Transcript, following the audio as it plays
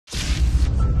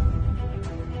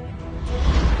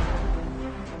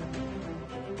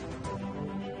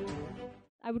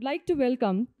I would like to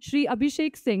welcome Shri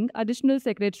Abhishek Singh, Additional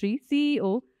Secretary,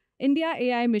 CEO, India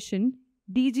AI Mission,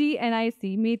 DG-NIC,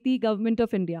 MeitY Government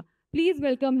of India. Please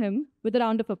welcome him with a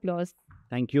round of applause.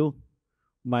 Thank you.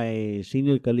 My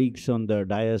senior colleagues on the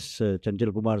dais,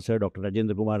 Chanchal Kumar sir, Dr.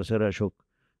 Rajendra Kumar sir,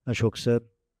 Ashok sir,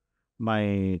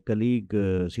 my colleague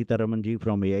Sita Ramanji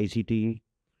from AICTE,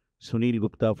 Sunil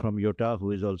Gupta from YOTA,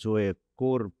 who is also a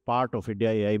core part of India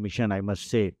AI mission, I must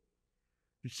say.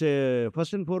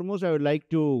 First and foremost, I would like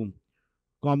to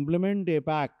compliment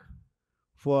APAC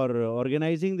for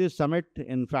organizing this summit.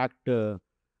 In fact,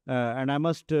 and I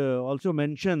must also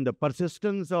mention the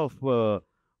persistence of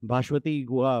Bhashwati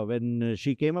Guha when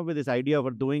she came up with this idea for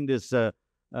doing this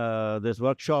this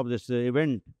workshop, this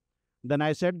event. Then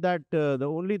I said that the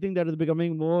only thing that is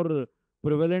becoming more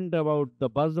prevalent about the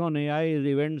buzz on AI is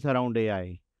events around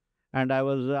AI. And I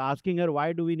was asking her,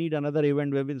 why do we need another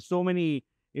event? There have been so many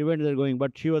events that are going,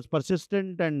 but she was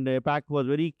persistent, and APAC was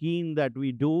very keen that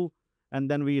we do.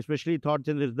 And then we especially thought,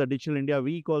 since it's the Digital India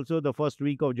Week also, the first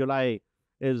week of July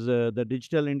is the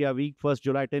Digital India Week. 1st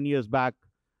July, 10 years back,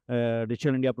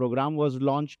 Digital India program was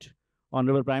launched.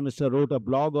 Honorable Prime Minister wrote a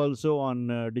blog also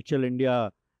on Digital India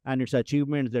and its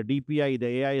achievements, the DPI,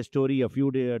 the AI story, a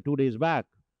few 2 days back.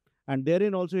 And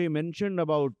therein also he mentioned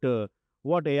about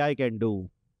what AI can do.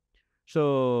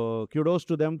 So kudos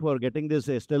to them for getting this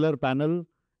stellar panel.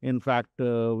 In fact,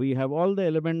 we have all the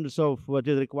elements of what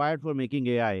is required for making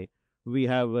AI. We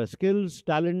have skills,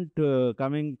 talent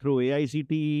coming through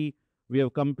AICTE. We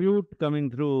have compute coming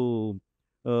through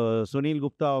Sunil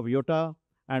Gupta of YOTA.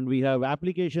 And we have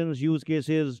applications, use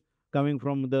cases coming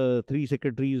from the three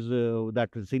secretaries, that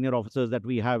senior officers that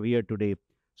we have here today.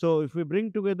 So if we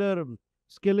bring together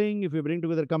skilling, if we bring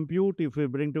together compute, if we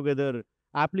bring together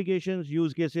applications,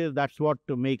 use cases, that's what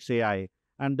makes AI.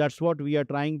 And that's what we are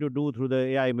trying to do through the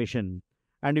AI mission.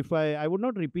 And if I would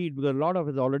not repeat, because a lot of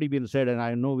it has already been said, and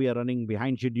I know we are running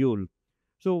behind schedule.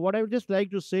 So what I would just like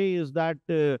to say is that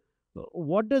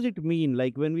what does it mean?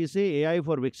 Like when we say AI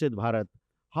for Viksit Bharat,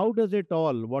 how does it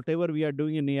all, whatever we are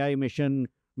doing in AI mission,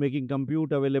 making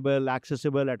compute available,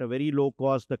 accessible at a very low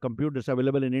cost, the compute is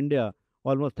available in India,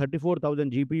 almost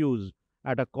 34,000 GPUs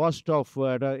at a cost of,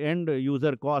 at an end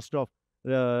user cost of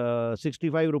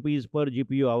 65 rupees per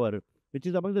GPU hour, which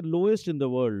is among the lowest in the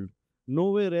world.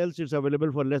 Nowhere else it's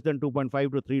available for less than $2.5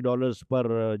 to $3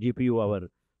 per GPU hour.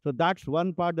 So that's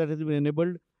one part that has been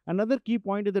enabled. Another key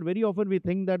point is that very often we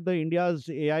think that the India's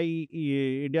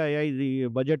India AI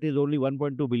budget is only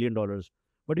 $1.2 billion.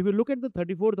 But if you look at the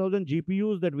 34,000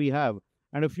 GPUs that we have,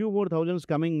 and a few more thousands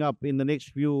coming up in the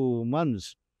next few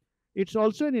months, it's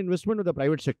also an investment of the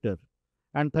private sector.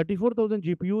 And 34,000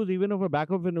 GPUs, even of a back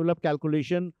of envelope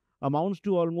calculation, amounts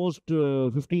to almost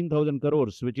 15,000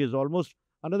 crores, which is almost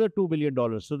another $2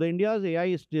 billion. So the India's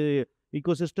AI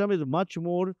ecosystem is much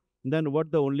more than what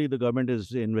only the government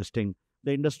is investing.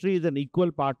 The industry is an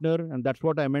equal partner, and that's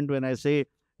what I meant when I say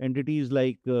entities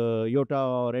like YOTA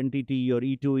or NTT or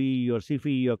E2E or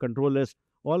CIFI or Controllers,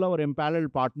 all our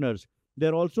empaneled partners,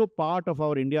 they're also part of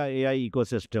our India AI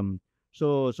ecosystem.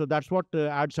 So that's what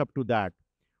adds up to that.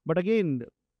 But again,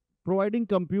 providing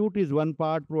compute is one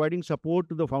part, providing support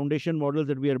to the foundation models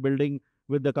that we are building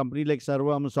with the company like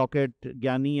Sarvam, Socket,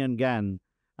 Gyani and GAN,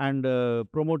 and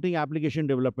promoting application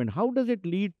development. How does it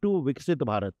lead to Viksit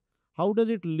Bharat? How does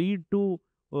it lead to,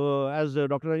 as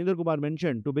Dr. Rajendra Kumar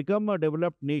mentioned, to become a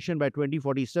developed nation by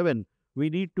 2047? We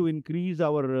need to increase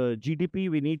our GDP,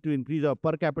 we need to increase our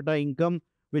per capita income,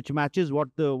 which matches what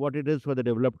it is for the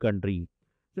developed country.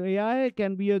 So AI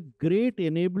can be a great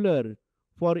enabler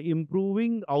for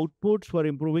improving outputs, for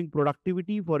improving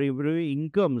productivity, for improving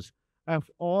incomes of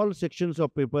all sections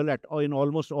of people in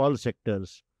almost all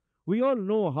sectors. We all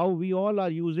know how we all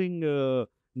are using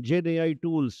Gen AI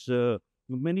tools.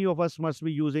 Many of us must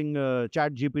be using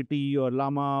Chat GPT or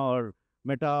Llama or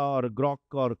Meta or Grok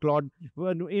or Claude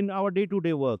in our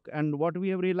day-to-day work. And what we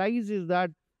have realized is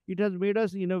that it has made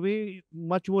us, in a way,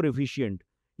 much more efficient.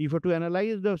 If you were to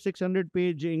analyze the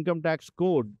 600-page income tax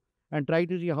code and try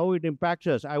to see how it impacts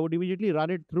us, I would immediately run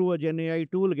it through a Gen AI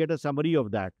tool, get a summary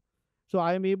of that. So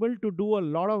I am able to do a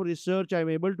lot of research. I am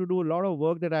able to do a lot of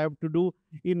work that I have to do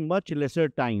in much lesser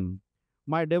time.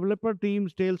 My developer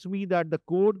teams tells me that the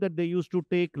code that they used to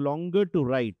take longer to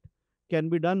write can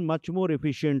be done much more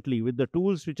efficiently with the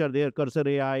tools which are there, Cursor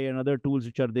AI and other tools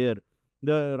which are there.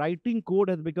 The writing code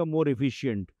has become more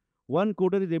efficient. One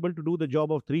coder is able to do the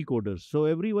job of three coders. So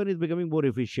everyone is becoming more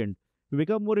efficient. We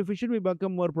become more efficient, we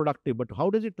become more productive. But how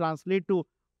does it translate to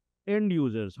end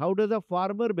users? How does a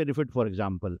farmer benefit, for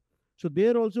example? So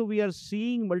there also we are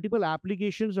seeing multiple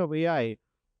applications of AI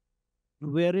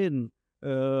wherein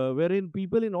wherein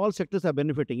people in all sectors are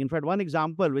benefiting. In fact, one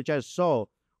example which I saw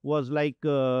was a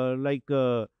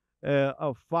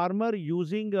farmer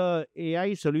using a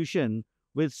AI solution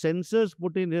with sensors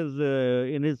put in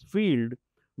his field,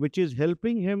 which is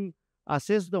helping him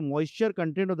assess the moisture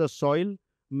content of the soil,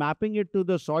 mapping it to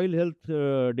the soil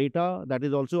health data that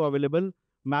is also available,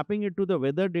 mapping it to the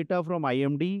weather data from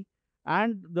IMD,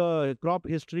 and the crop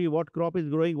history, what crop is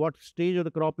growing, what stage of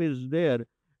the crop is there,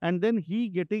 and then he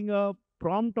getting a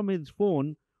prompt on his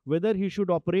phone whether he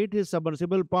should operate his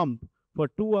submersible pump for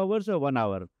 2 hours or 1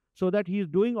 hour, so that he is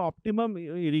doing optimum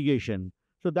irrigation.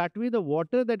 So that way, the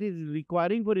water that is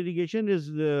requiring for irrigation is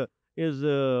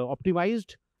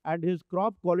optimized, and his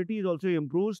crop quality is also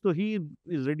improved. So he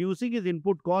is reducing his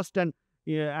input cost and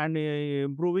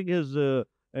improving his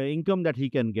income that he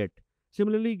can get.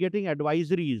 Similarly, getting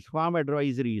advisories, farm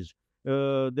advisories.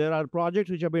 There are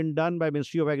projects which have been done by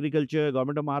Ministry of Agriculture,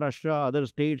 Government of Maharashtra, other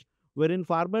states, wherein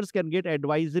farmers can get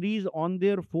advisories on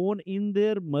their phone in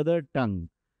their mother tongue.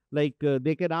 Like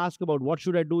they can ask about what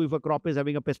should I do if a crop is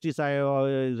having a pesticide or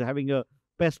is having a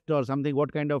pest or something,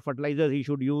 what kind of fertilizer he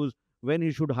should use, when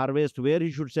he should harvest, where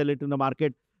he should sell it in the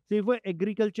market. So if an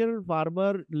agricultural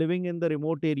farmer living in the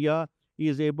remote area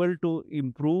is able to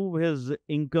improve his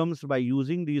incomes by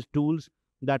using these tools,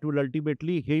 that will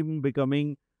ultimately him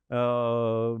becoming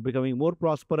more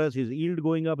prosperous, his yield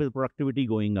going up, his productivity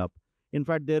going up. In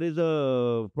fact, there is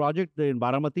a project in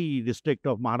Baramati district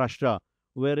of Maharashtra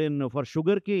wherein for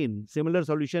sugarcane, similar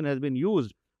solution has been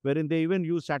used, wherein they even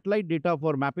use satellite data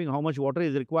for mapping how much water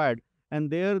is required. And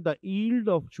there the yield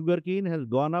of sugarcane has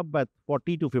gone up by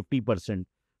 40 to 50%.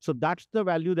 So that's the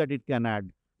value that it can add.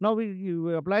 Now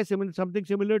we apply something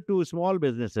similar to small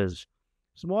businesses.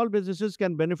 Small businesses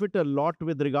can benefit a lot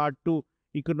with regard to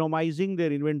economizing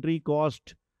their inventory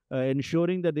cost,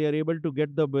 ensuring that they are able to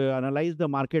analyze the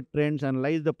market trends,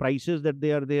 analyze the prices that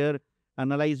they are there,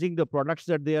 analyzing the products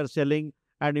that they are selling,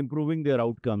 and improving their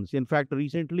outcomes. In fact,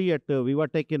 recently at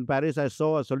Vivatech in Paris, I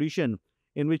saw a solution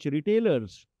in which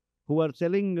retailers who are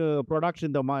selling products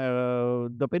in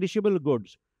the perishable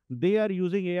goods, they are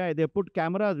using AI. They put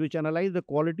cameras which analyze the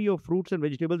quality of fruits and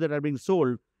vegetables that are being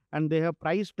sold, and they have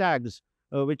price tags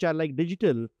which are like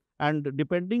digital. And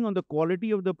depending on the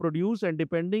quality of the produce and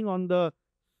depending on the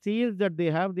sales that they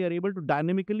have, they are able to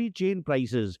dynamically change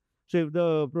prices. So if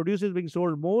the produce is being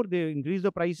sold more, they increase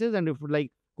the prices, and if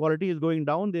like quality is going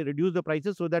down, they reduce the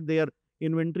prices so that their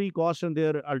inventory cost and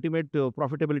their ultimate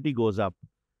profitability goes up.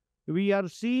 We are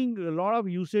seeing a lot of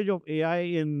usage of AI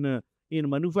in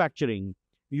manufacturing,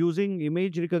 using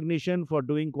image recognition for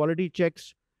doing quality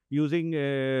checks, using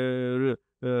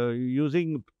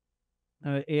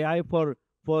AI for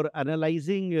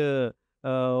analyzing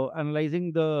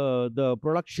analyzing the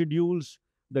product schedules,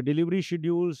 the delivery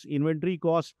schedules, inventory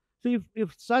costs. So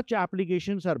if such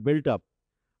applications are built up,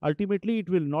 ultimately it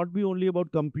will not be only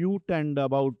about compute and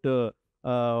about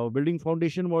building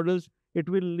foundation models. It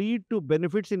will lead to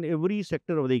benefits in every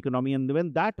sector of the economy. And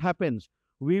when that happens,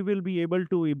 we will be able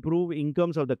to improve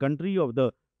incomes of the country, of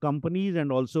the companies, and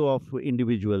also of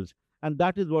individuals. And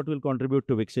that is what will contribute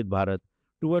to Viksit Bharat.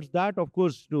 Towards that, of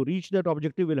course, to reach that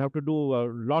objective, we'll have to do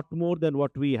a lot more than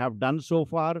what we have done so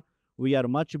far. We are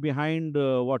much behind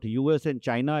what US and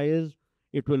China is.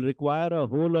 It will require a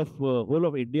whole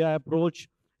of India approach.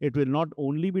 It will not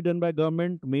only be done by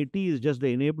government. MeitY is just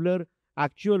the enabler.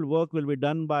 Actual work will be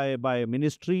done by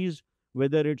ministries,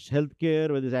 whether it's healthcare,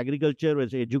 whether it's agriculture, whether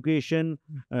it's education,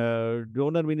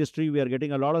 donor ministry. We are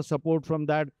getting a lot of support from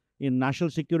that. In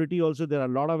national security also, there are a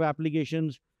lot of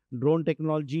applications, drone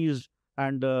technologies,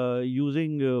 and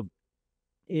using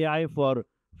AI for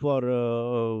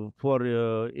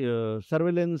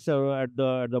surveillance at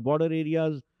the border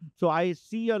areas. So I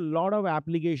see a lot of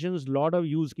applications, lot of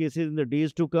use cases in the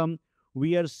days to come.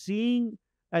 We are seeing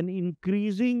an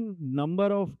increasing number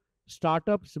of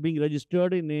startups being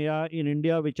registered in AI in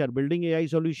India, which are building AI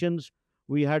solutions.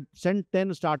 We had sent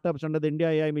 10 startups under the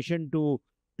IndiaAI mission to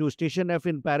Station F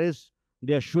in Paris.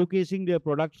 They are showcasing their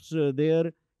products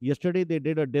there. Yesterday, they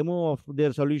did a demo of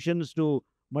their solutions to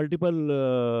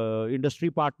multiple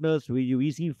industry partners,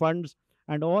 VC funds,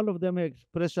 and all of them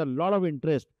expressed a lot of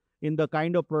interest in the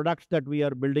kind of products that we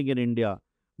are building in India.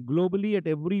 Globally, at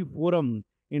every forum,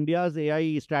 India's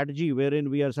AI strategy, wherein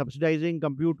we are subsidizing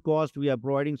compute cost, we are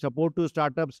providing support to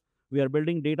startups, we are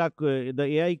building the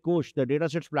AI Kosh, the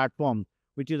datasets platform,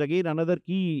 which is again another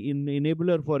key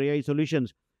enabler for AI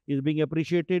solutions, is being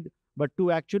appreciated. But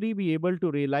to actually be able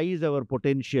to realize our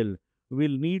potential,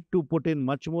 we'll need to put in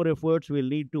much more efforts. We'll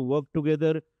need to work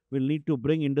together. We'll need to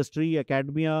bring industry,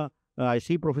 academia. I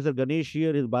see Professor Ganesh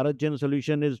here. His Bharat Gen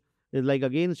solution is like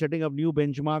again setting up new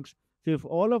benchmarks. So if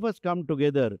all of us come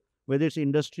together, whether it's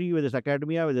industry, whether it's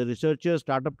academia, whether researchers,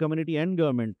 startup community, and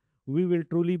government, we will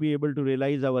truly be able to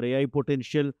realize our AI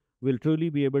potential. We'll truly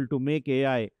be able to make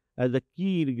AI as a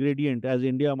key ingredient as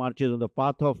India marches on the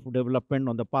path of development,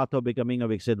 on the path of becoming a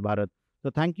Viksit Bharat.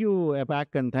 So thank you, APAC,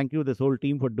 and thank you, this whole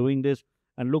team, for doing this,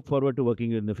 and look forward to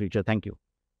working in the future. Thank you.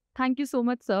 Thank you so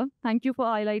much, sir. Thank you for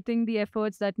highlighting the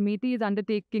efforts that MeitY is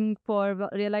undertaking for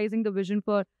realizing the vision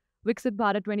for Viksit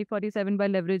Bharat 2047 by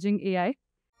leveraging AI.